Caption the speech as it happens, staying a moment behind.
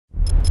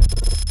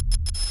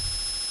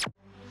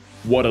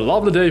What a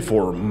lovely day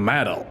for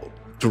metal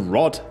to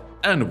rot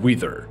and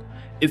wither.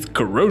 It's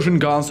Corrosion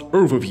Gun's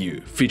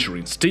overview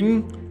featuring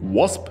Sting,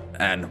 Wasp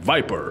and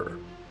Viper.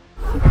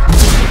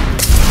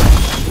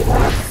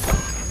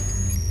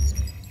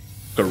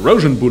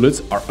 Corrosion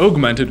bullets are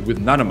augmented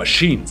with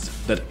nanomachines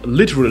that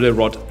literally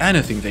rot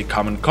anything they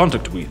come in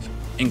contact with,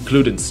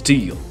 including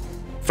steel.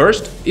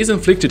 First is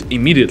inflicted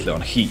immediately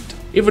on heat.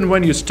 Even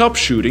when you stop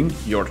shooting,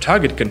 your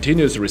target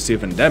continues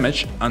receiving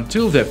damage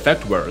until the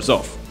effect wears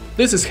off.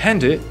 This is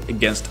handy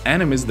against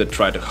enemies that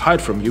try to hide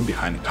from you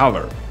behind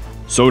cover.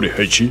 Sorry,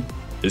 Hachi,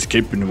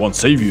 escaping won't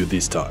save you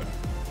this time.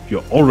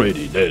 You're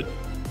already dead.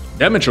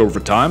 Damage over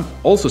time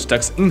also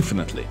stacks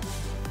infinitely.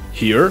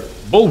 Here,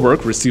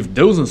 Bulwark received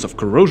dozens of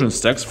corrosion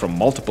stacks from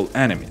multiple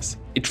enemies.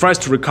 It tries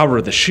to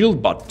recover the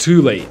shield, but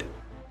too late.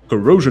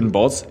 Corrosion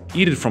bots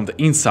eat it from the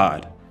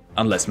inside.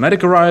 Unless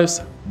medic arrives,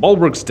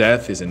 Bulwark's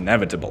death is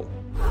inevitable.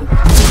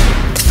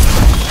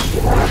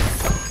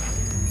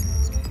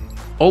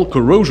 All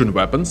corrosion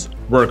weapons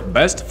work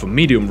best for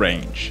medium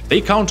range. They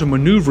counter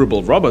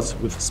maneuverable robots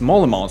with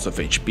small amounts of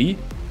HP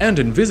and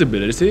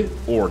invisibility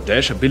or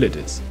dash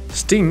abilities.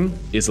 Sting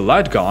is a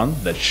light gun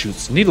that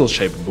shoots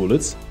needle-shaped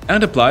bullets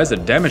and applies a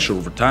damage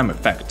over time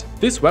effect.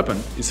 This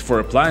weapon is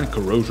for applying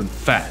corrosion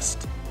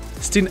fast.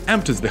 Sting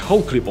empties the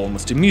whole clip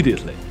almost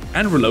immediately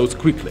and reloads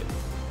quickly.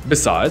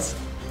 Besides,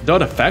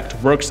 dot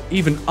effect works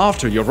even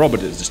after your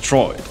robot is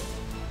destroyed.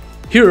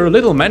 Here,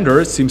 Little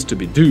Mender seems to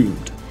be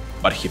doomed,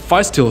 but he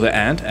fights till the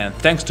end, and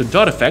thanks to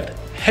dot effect,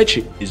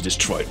 Hachi is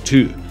destroyed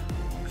too.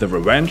 The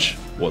revenge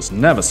was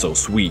never so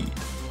sweet.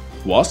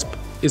 Wasp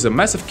is a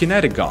massive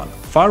kinetic gun,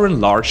 firing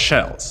large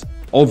shells.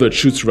 Although it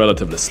shoots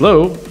relatively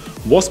slow,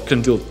 Wasp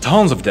can deal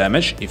tons of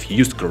damage if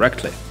used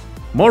correctly.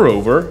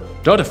 Moreover,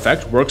 dot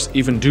effect works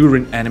even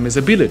during enemies'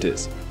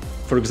 abilities.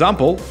 For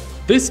example,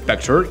 this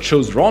Spectre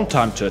chose wrong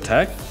time to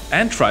attack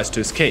and tries to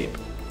escape.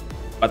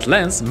 But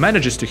Lance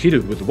manages to hit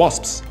it with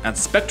Wasps, and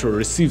Spectre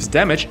receives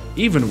damage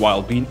even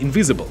while being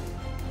invisible.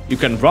 You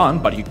can run,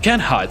 but you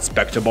can't hide,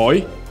 Spectre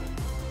boy!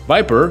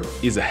 Viper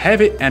is a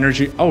heavy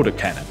energy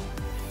autocannon.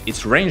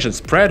 Its range and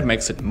spread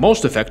makes it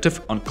most effective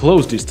on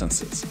close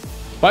distances.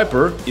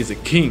 Viper is a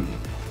king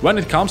when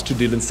it comes to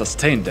dealing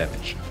sustained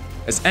damage.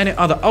 As any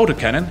other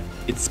autocannon,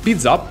 it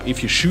speeds up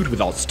if you shoot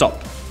without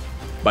stop.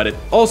 But it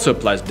also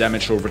applies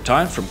damage over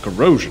time from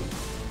corrosion.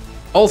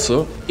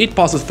 Also, it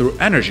passes through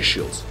energy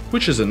shields,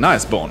 which is a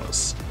nice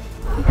bonus.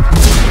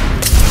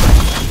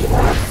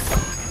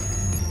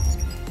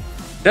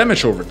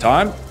 Damage over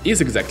time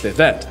is exactly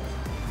that.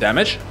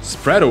 Damage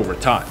spread over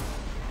time.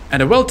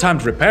 And a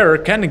well-timed repairer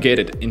can negate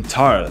it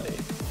entirely.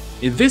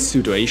 In this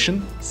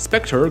situation,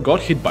 Spectre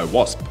got hit by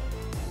Wasp.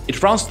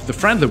 It runs to the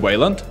friendly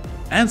Wayland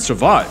and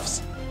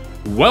survives.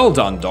 Well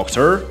done,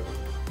 Doctor!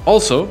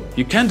 Also,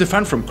 you can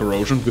defend from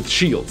corrosion with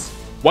shields.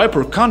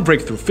 Viper can't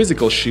break through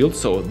physical shields,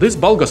 so this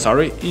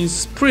Bulgasari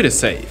is pretty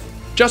safe.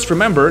 Just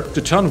remember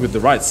to turn with the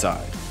right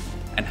side.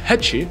 And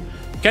Hachi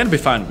can be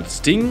fine with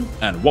Sting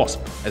and Wasp,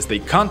 as they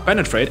can't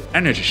penetrate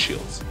energy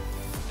shields.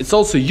 It's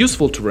also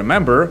useful to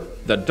remember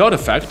that dot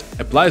effect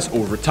applies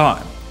over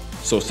time,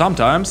 so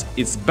sometimes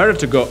it's better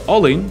to go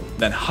all in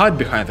than hide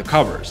behind the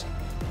covers,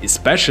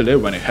 especially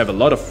when you have a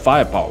lot of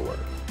firepower.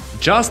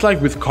 Just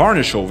like with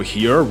Carnage over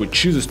here, which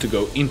chooses to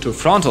go into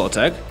frontal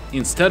attack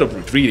instead of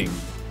retreating.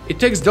 It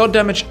takes dot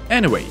damage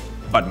anyway,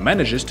 but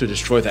manages to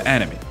destroy the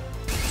enemy.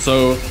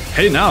 So,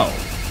 hey now!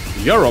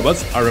 Your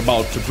robots are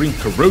about to bring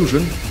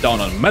corrosion down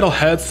on metal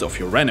heads of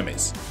your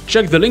enemies.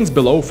 Check the links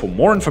below for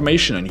more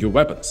information on new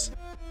weapons.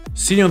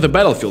 See you on the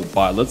battlefield,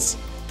 pilots!